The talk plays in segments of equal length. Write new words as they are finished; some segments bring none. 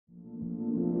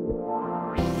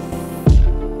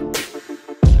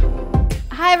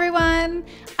Hi everyone,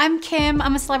 I'm Kim.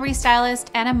 I'm a celebrity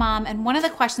stylist and a mom, and one of the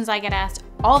questions I get asked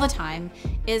all the time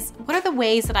is what are the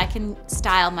ways that I can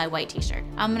style my white t-shirt?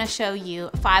 I'm gonna show you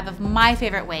 5 of my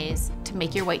favorite ways to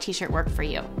make your white t-shirt work for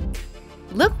you.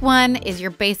 Look 1 is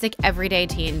your basic everyday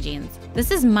tee and jeans.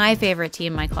 This is my favorite tee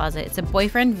in my closet. It's a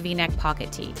boyfriend v-neck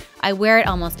pocket tee. I wear it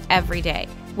almost every day.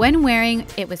 When wearing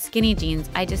it with skinny jeans,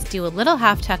 I just do a little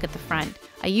half tuck at the front.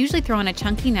 I usually throw on a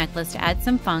chunky necklace to add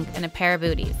some funk and a pair of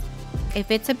booties. If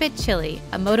it's a bit chilly,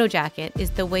 a moto jacket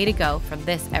is the way to go for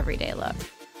this everyday look.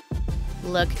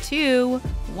 Look 2,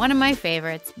 one of my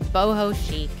favorites, boho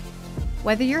chic.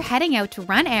 Whether you're heading out to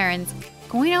run errands,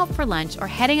 going out for lunch, or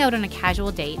heading out on a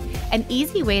casual date, an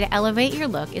easy way to elevate your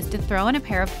look is to throw in a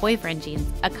pair of boyfriend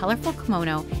jeans, a colorful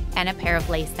kimono, and a pair of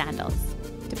lace sandals.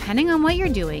 Depending on what you're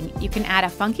doing, you can add a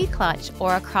funky clutch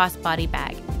or a crossbody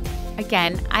bag.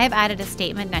 Again, I have added a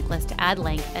statement necklace to add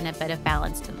length and a bit of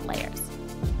balance to the layers.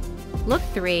 Look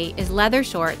 3 is leather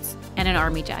shorts and an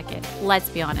army jacket. Let's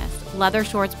be honest, leather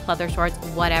shorts, pleather shorts,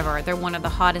 whatever, they're one of the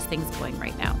hottest things going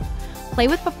right now. Play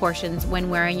with proportions when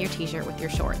wearing your t-shirt with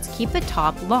your shorts. Keep the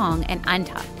top long and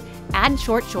untucked. Add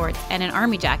short shorts and an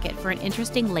army jacket for an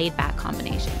interesting laid-back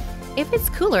combination. If it's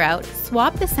cooler out,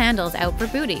 swap the sandals out for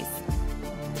booties.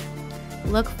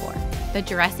 Look 4, the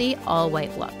dressy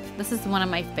all-white look. This is one of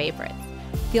my favorites.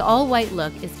 The all-white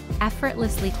look is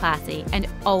effortlessly classy and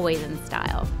always in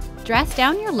style. Dress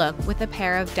down your look with a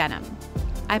pair of denim.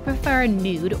 I prefer a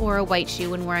nude or a white shoe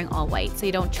when wearing all white so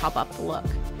you don't chop up the look.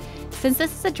 Since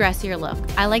this is a dressier look,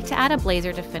 I like to add a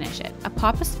blazer to finish it. A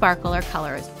pop of sparkle or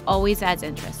colors always adds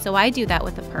interest, so I do that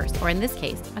with a purse, or in this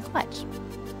case, a clutch.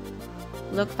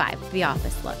 Look 5, the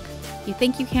office look. You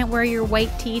think you can't wear your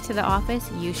white tee to the office?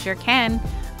 You sure can.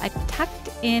 A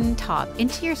tucked-in top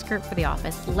into your skirt for the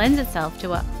office lends itself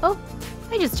to a, oh,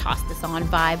 I just tossed this on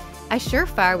vibe. A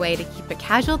surefire way to keep it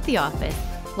casual at the office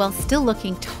while still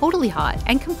looking totally hot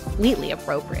and completely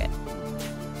appropriate.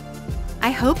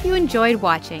 I hope you enjoyed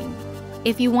watching.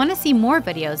 If you want to see more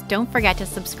videos, don't forget to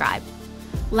subscribe.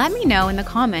 Let me know in the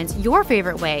comments your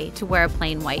favorite way to wear a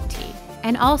plain white tee.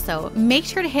 And also, make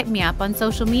sure to hit me up on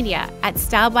social media at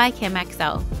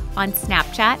StyleByKimXO on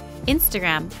Snapchat,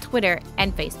 Instagram, Twitter,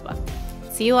 and Facebook.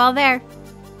 See you all there.